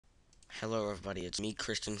Hello everybody, it's me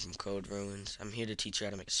Christian from CodeRuins. I'm here to teach you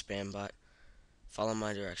how to make a spam bot. Follow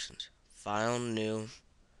my directions. File new.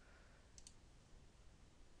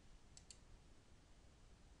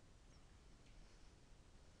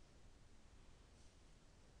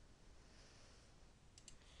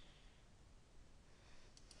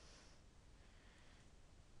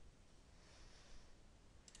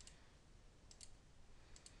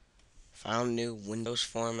 File new Windows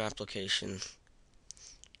form application.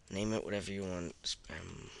 Name it whatever you want.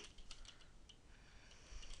 Spam.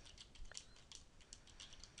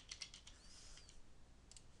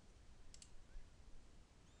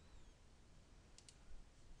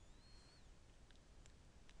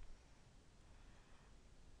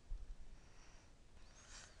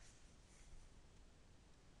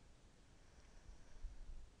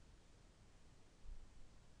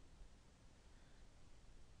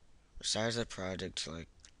 Size of the project like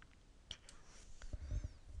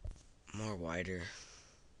more wider.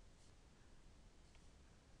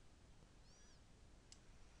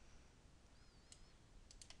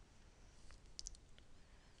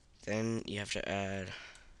 Then you have to add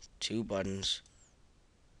 2 buttons.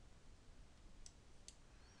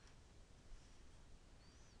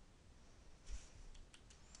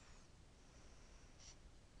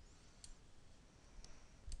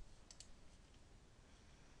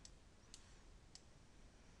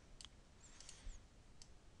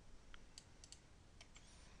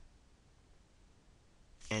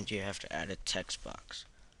 And you have to add a text box.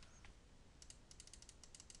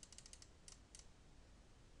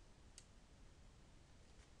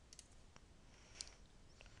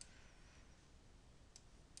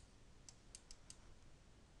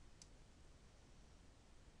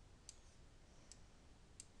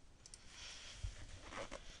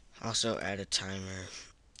 Also add a timer.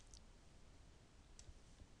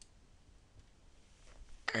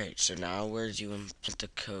 Alright, so now where do you input the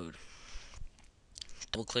code?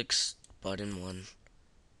 Double click button 1.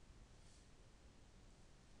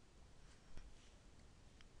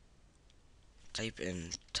 Type in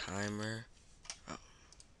timer.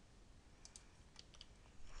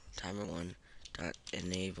 Timer1 dot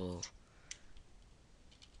enable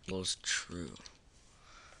equals true.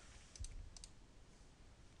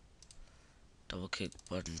 Double click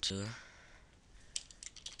button 2.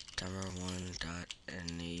 Timer1 dot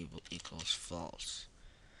enable equals false.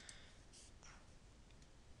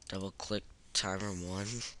 Double click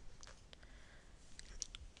timer1.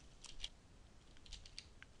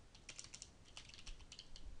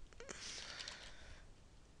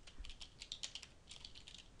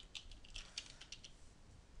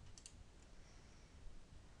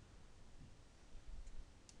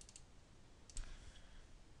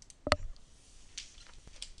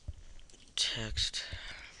 Text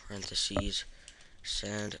parentheses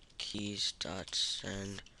send keys dot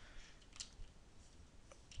send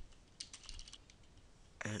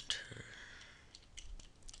enter.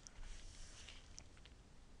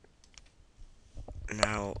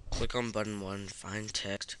 Now click on button 1, find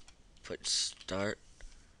text, put start.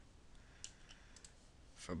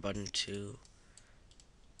 For button 2,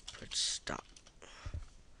 put stop.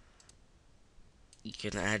 You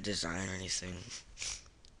can add design or anything.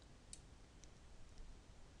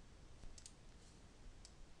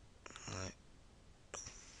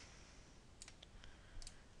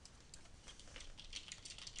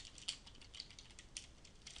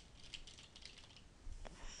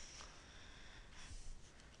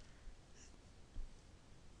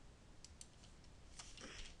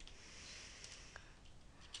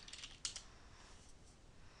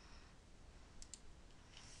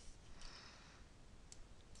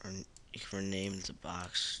 Or you can rename the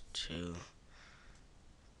box to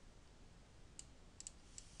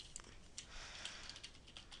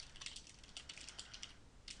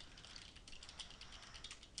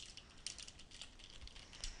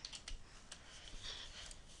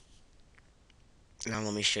now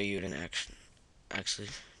let me show you it in action. Actually,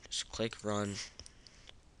 just click run.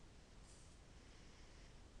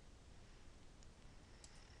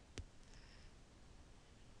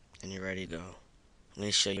 And you're ready to go. Let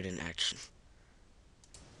me show you it in action.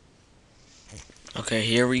 Okay,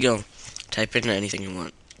 here we go. Type in anything you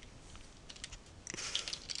want.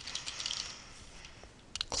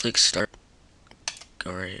 Click start.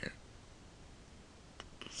 Go right here.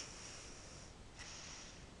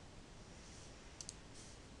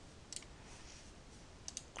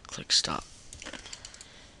 Click stop.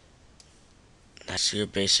 That's your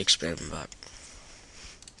basic spam bot.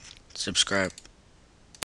 Subscribe.